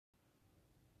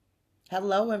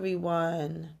Hello,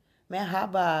 everyone.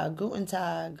 Merhaba, guten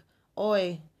tag,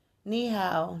 oi, ni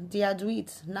hao,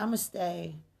 diaduit,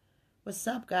 namaste. What's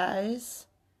up, guys?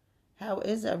 How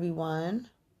is everyone?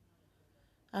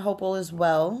 I hope all is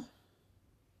well.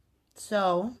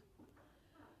 So,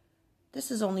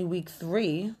 this is only week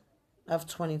 3 of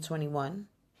 2021.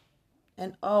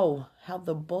 And oh, how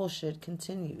the bullshit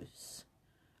continues.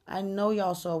 I know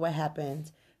y'all saw what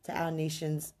happened to our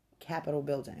nation's Capitol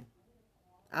building.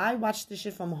 I watched this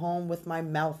shit from home with my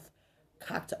mouth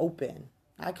cocked open.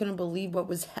 I couldn't believe what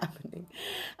was happening.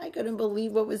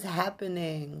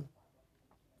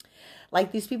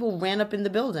 Like, these people ran up in the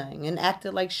building and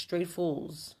acted like straight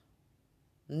fools.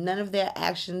 None of their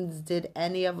actions did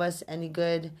any of us any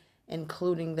good,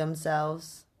 including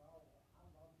themselves.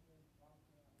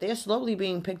 They're slowly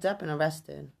being picked up and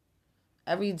arrested.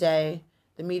 Every day,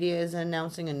 the media is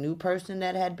announcing a new person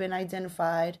that had been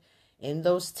identified in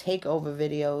those takeover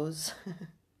videos.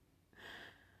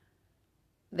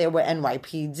 There were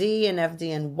NYPD and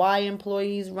FDNY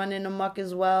employees running amok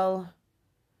as well,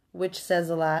 which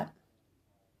says a lot.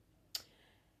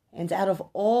 And out of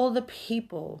all the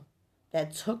people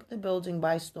that took the building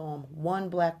by storm, one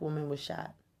black woman was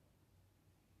shot.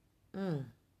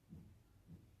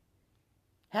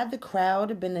 Had the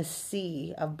crowd been a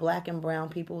sea of black and brown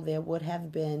people, there would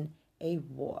have been a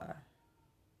war.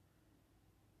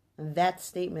 That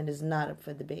statement is not up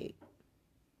for debate.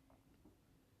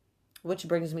 Which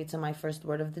brings me to my first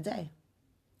word of the day.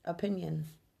 Opinion.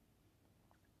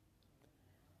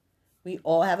 We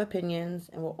all have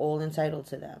opinions and we're all entitled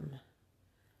to them.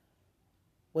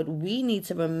 What we need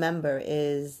to remember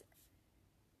is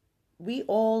we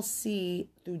all see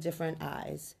through different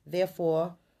eyes.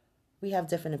 Therefore, we have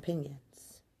different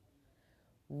opinions.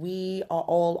 We are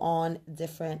all on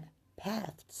different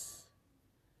paths.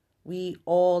 We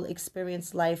all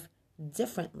experience life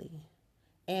differently.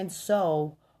 And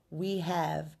so we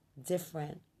have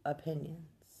different opinions.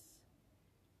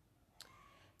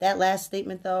 That last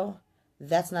statement, though,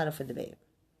 that's not up for debate.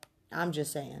 I'm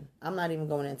just saying. I'm not even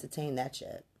going to entertain that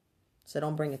shit. So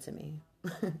don't bring it to me.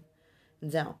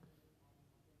 Don't.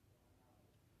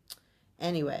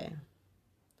 Anyway,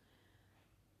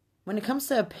 when it comes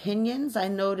to opinions, I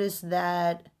noticed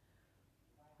that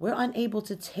we're unable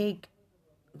to take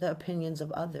the opinions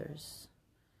of others.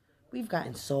 We've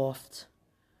gotten soft.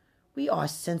 We are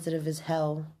sensitive as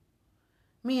hell.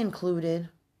 Me included.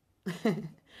 There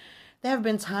have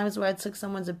been times where I took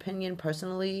someone's opinion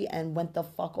personally and went the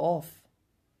fuck off.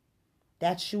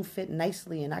 That shoe fit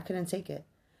nicely and I couldn't take it.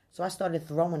 So I started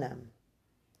throwing them.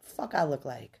 Fuck I look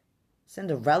like?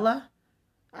 Cinderella?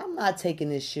 I'm not taking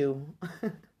this shoe.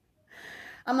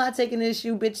 I'm not taking this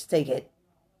shoe, bitch, take it.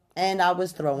 And I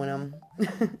was throwing them.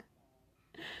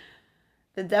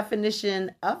 The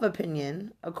definition of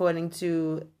opinion, according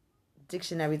to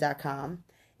dictionary.com,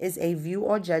 is a view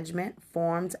or judgment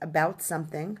formed about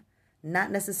something, not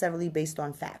necessarily based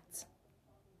on facts.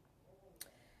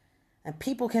 And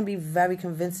people can be very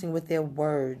convincing with their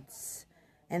words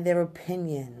and their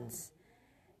opinions.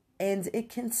 And it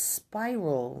can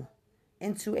spiral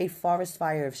into a forest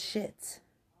fire of shit.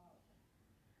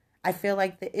 I feel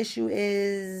like the issue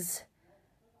is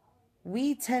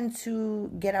we tend to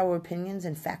get our opinions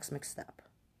and facts mixed up.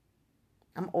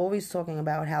 I'm always talking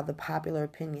about how the popular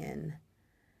opinion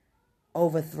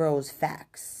overthrows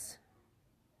facts.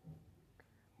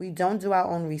 We don't do our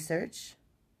own research,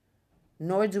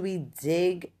 nor do we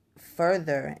dig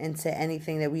further into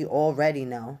anything that we already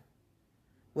know.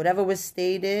 Whatever was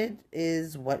stated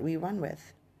is what we run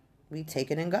with. We take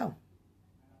it and go.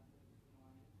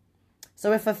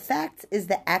 So if a fact is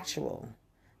the actual,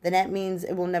 then that means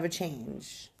it will never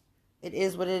change. It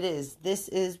is what it is. This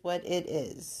is what it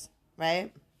is,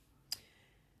 right?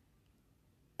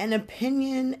 An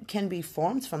opinion can be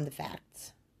formed from the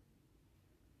facts.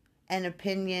 An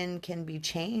opinion can be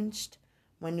changed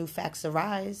when new facts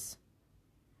arise.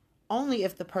 Only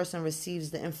if the person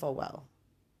receives the info well.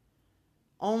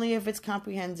 Only if it's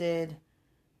comprehended,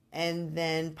 and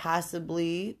then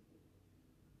possibly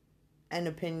an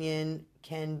opinion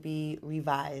can be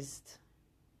revised.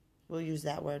 We'll use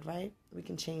that word, right? We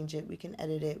can change it, we can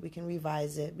edit it, we can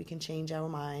revise it, we can change our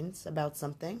minds about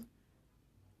something.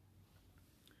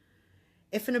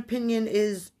 If an opinion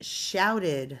is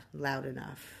shouted loud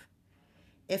enough,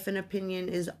 if an opinion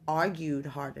is argued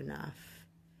hard enough,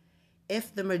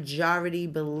 if the majority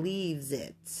believes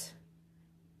it,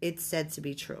 it's said to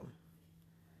be true.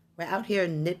 We're out here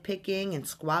nitpicking and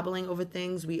squabbling over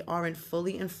things we aren't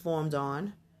fully informed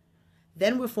on.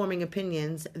 Then we're forming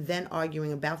opinions, then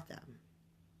arguing about them.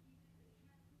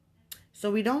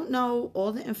 So we don't know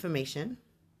all the information.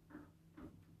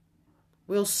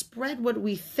 We'll spread what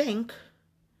we think,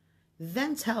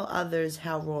 then tell others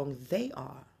how wrong they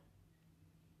are.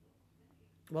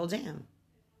 Well, damn.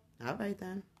 All right,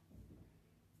 then.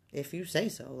 If you say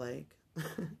so, like.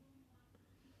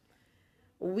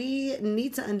 We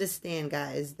need to understand,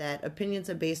 guys, that opinions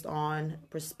are based on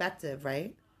perspective,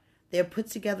 right? They're put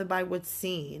together by what's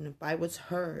seen, by what's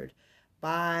heard,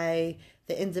 by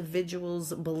the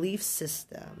individual's belief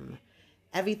system.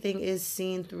 Everything is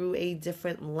seen through a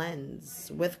different lens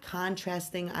with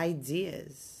contrasting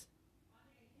ideas.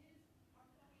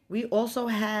 We also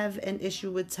have an issue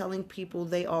with telling people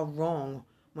they are wrong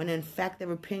when in fact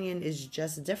their opinion is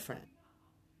just different.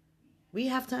 We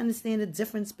have to understand the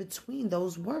difference between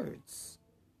those words.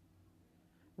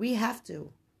 We have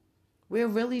to. We're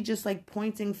really just like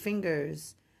pointing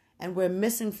fingers and we're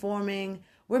misinforming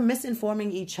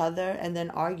each other and then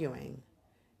arguing.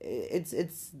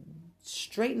 It's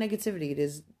straight negativity. It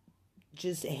is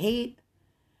just hate,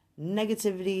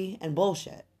 negativity, and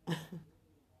bullshit.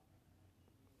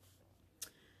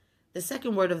 The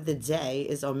second word of the day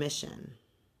is omission.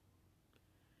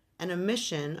 An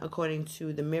omission, according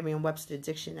to the Merriam-Webster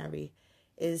dictionary,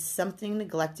 is something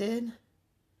neglected,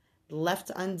 left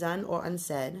undone, or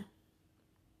unsaid.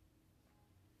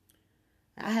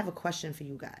 I have a question for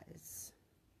you guys.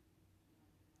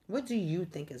 What do you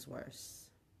think is worse?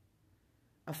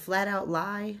 A flat-out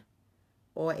lie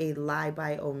or a lie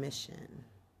by omission?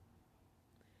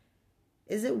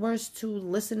 Is it worse to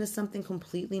listen to something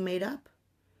completely made up?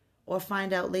 Or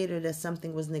find out later that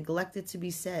something was neglected to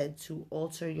be said to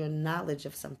alter your knowledge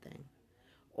of something,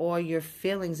 or your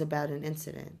feelings about an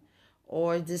incident,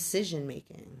 or decision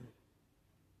making?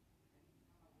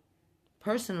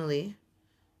 Personally,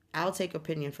 I'll take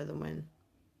opinion for the win.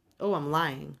 Oh, I'm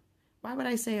lying. Why would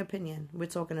I say opinion? We're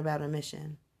talking about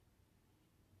omission.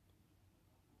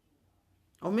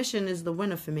 Omission is the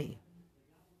winner for me.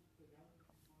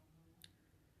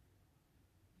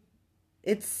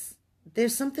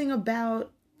 There's something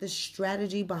about the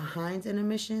strategy behind an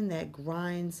omission that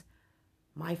grinds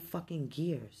my fucking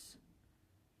gears.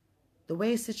 The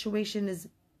way a situation is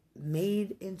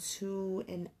made into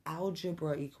an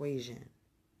algebra equation,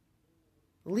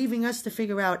 leaving us to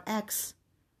figure out X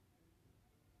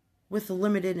with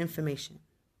limited information.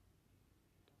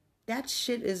 That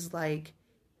shit is like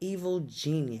evil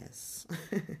genius.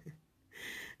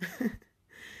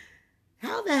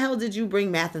 How the hell did you bring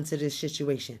math into this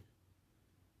situation?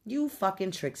 You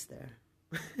fucking trickster.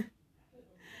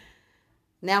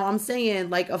 Now, I'm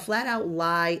saying, like, a flat-out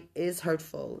lie is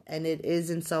hurtful, and it is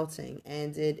insulting,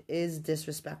 and it is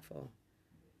disrespectful.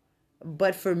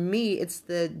 But for me, it's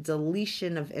the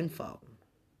deletion of info.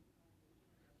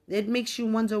 It makes you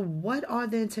wonder, what are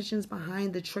the intentions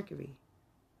behind the trickery?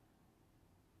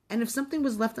 And if something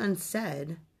was left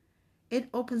unsaid, it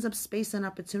opens up space and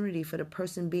opportunity for the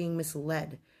person being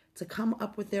misled to come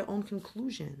up with their own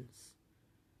conclusions.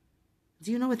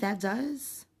 Do you know what that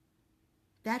does?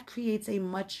 That creates a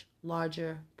much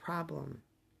larger problem.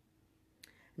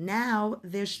 Now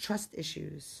there's trust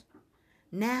issues.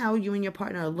 Now you and your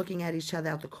partner are looking at each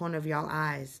other out the corner of your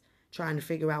eyes, trying to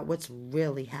figure out what's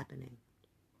really happening.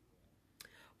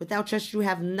 Without trust, you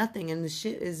have nothing, and the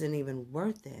shit isn't even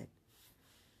worth it.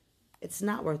 It's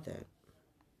not worth it.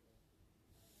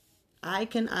 I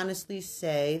can honestly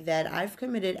say that I've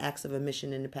committed acts of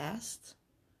omission in the past.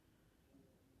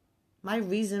 My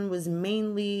reason was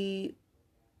mainly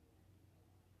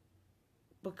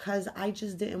because I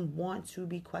just didn't want to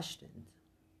be questioned.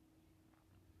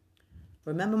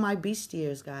 Remember my beast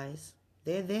years, guys.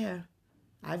 They're there.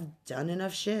 I've done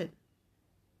enough shit.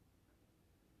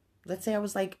 Let's say I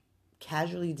was like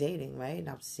casually dating, right? And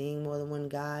I'm seeing more than one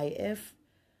guy. If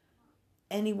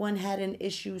anyone had an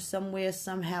issue somewhere,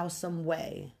 somehow, some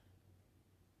way,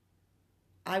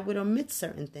 I would omit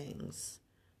certain things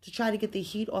to try to get the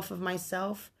heat off of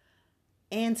myself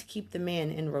and to keep the man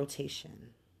in rotation.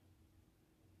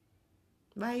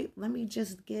 Right? Let me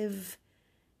just give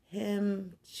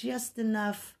him just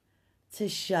enough to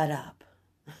shut up.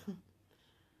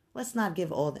 Let's not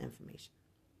give all the information.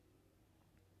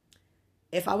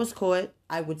 If I was caught,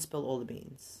 I would spill all the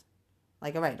beans.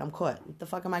 Like, all right, I'm caught. What the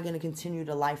fuck am I going to continue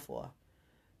to lie for?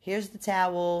 Here's the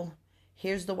towel.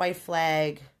 Here's the white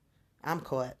flag. I'm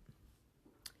caught.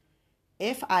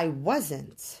 If I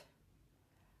wasn't,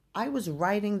 I was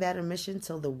riding that omission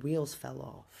till the wheels fell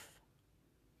off.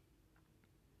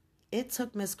 It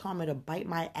took Miss Karma to bite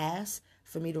my ass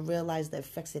for me to realize the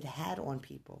effects it had on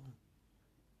people.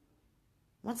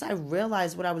 Once I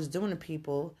realized what I was doing to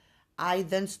people, I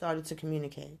then started to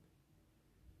communicate.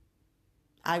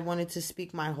 I wanted to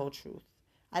speak my whole truth.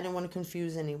 I didn't want to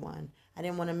confuse anyone. I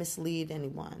didn't want to mislead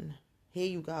anyone. Here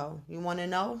you go. You want to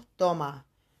know? Toma.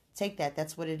 Take that.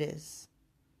 That's what it is.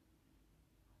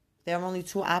 There are only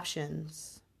two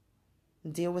options.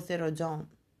 Deal with it or don't.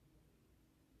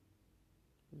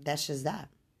 That's just that.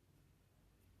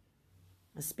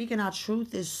 And speaking our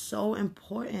truth is so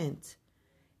important.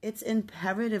 It's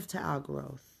imperative to our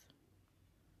growth.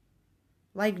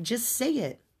 Like, just say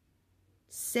it.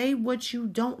 Say what you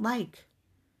don't like.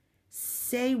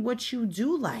 Say what you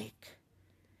do like.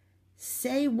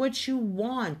 Say what you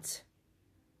want.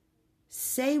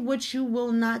 Say what you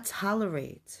will not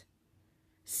tolerate.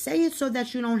 Say it so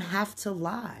that you don't have to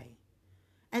lie.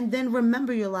 And then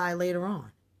remember your lie later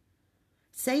on.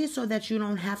 Say it so that you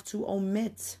don't have to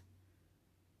omit.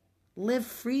 Live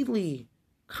freely,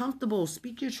 comfortable,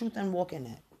 speak your truth and walk in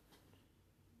it.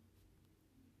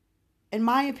 In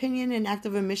my opinion, an act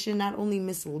of omission not only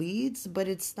misleads, but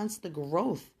it stunts the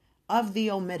growth of the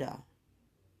omitter.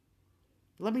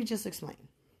 Let me just explain,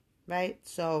 right?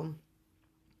 So,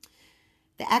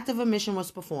 the act of omission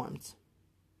was performed.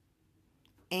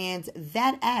 And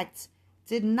that act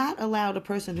did not allow the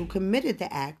person who committed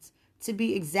the act to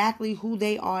be exactly who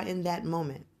they are in that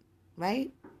moment,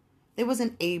 right? They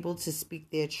wasn't able to speak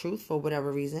their truth for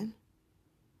whatever reason.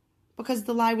 Because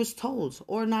the lie was told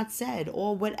or not said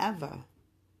or whatever.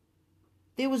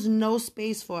 There was no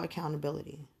space for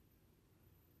accountability.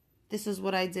 This is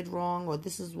what I did wrong, or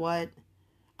this is what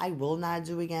I will not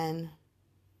do again.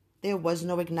 There was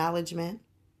no acknowledgement,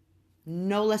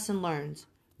 no lesson learned,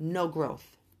 no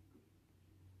growth.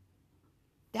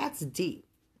 That's deep.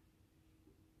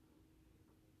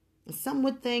 And some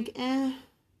would think,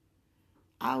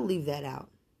 I'll leave that out.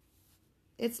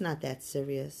 It's not that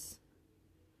serious.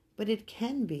 But it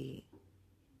can be.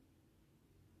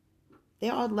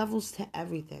 There are levels to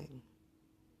everything.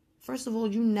 First of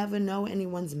all, you never know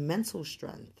anyone's mental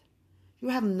strength. You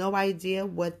have no idea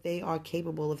what they are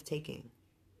capable of taking.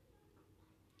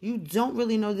 You don't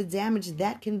really know the damage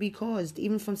that can be caused,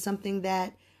 even from something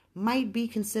that might be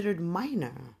considered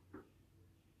minor.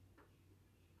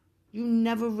 You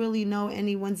never really know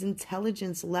anyone's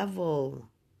intelligence level.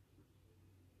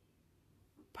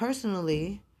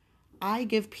 Personally, I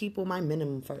give people my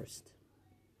minimum first.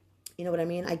 You know what I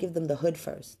mean? I give them the hood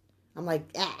first. I'm like,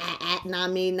 nah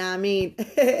mean.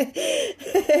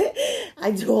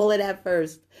 I do all of that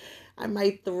first. I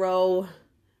might throw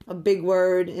a big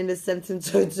word in a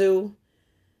sentence or two.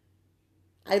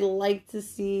 I like to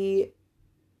see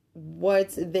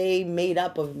what they made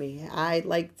up of me. I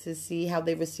like to see how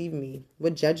they receive me.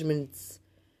 What judgments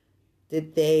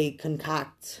did they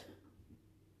concoct?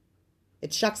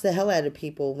 It shocks the hell out of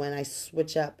people when I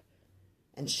switch up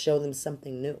and show them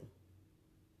something new.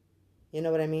 You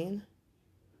know what I mean?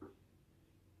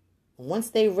 Once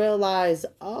they realize,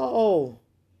 oh,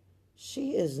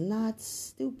 she is not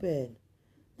stupid,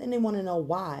 then they want to know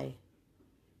why.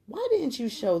 Why didn't you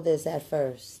show this at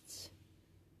first?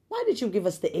 Why did you give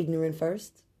us the ignorant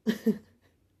first? I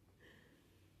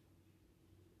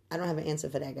don't have an answer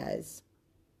for that, guys.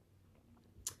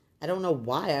 I don't know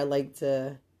why I like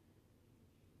to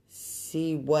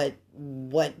see what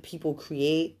people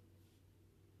create.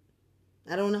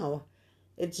 I don't know.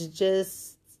 It's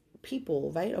just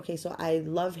people, right? Okay, so I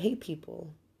hate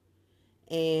people.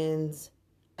 And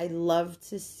I love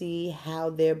to see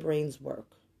how their brains work.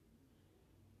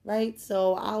 Right?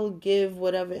 So I'll give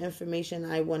whatever information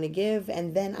I want to give,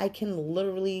 and then I can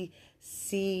literally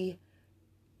see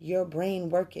your brain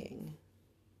working.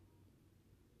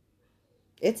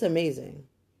 It's amazing.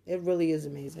 It really is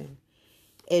amazing.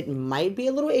 It might be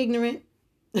a little ignorant,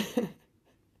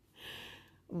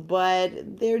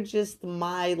 but they're just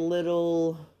my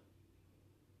little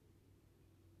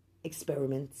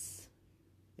experiments,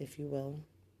 if you will.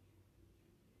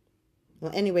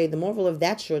 Well, anyway, the moral of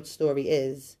that short story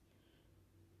is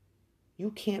you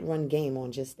can't run game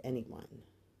on just anyone.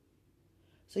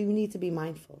 So you need to be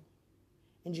mindful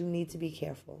and you need to be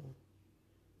careful.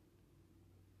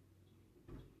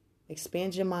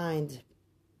 Expand your mind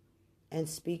and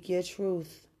speak your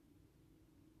truth.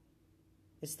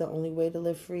 It's the only way to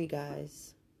live free,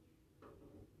 guys.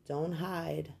 Don't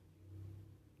hide.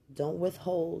 Don't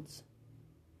withhold.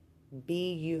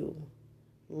 Be you.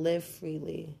 Live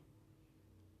freely.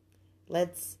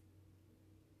 Let's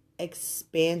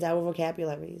expand our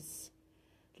vocabularies.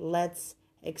 Let's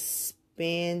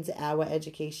expand our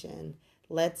education.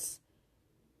 Let's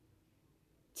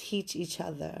teach each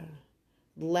other.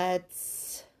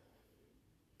 Let's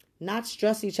not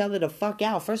stress each other the fuck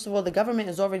out. First of all, the government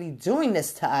is already doing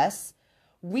this to us.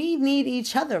 We need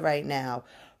each other right now.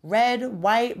 Red,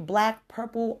 white, black,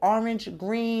 purple, orange,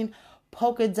 green,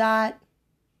 polka dot,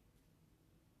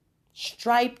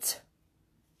 striped.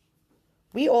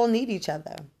 We all need each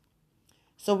other.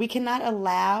 So we cannot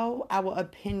allow our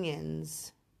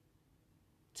opinions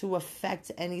to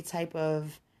affect any type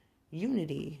of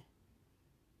unity.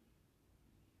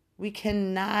 We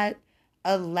cannot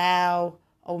allow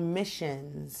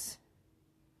omissions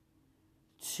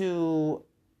to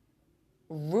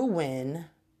ruin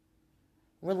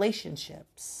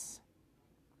relationships.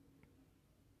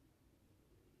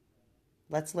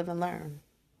 Let's live and learn.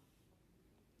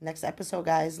 Next episode,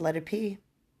 guys, let it be.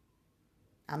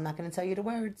 I'm not going to tell you the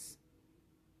words.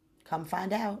 Come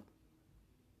find out.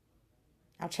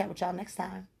 I'll chat with y'all next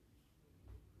time.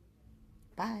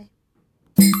 Bye.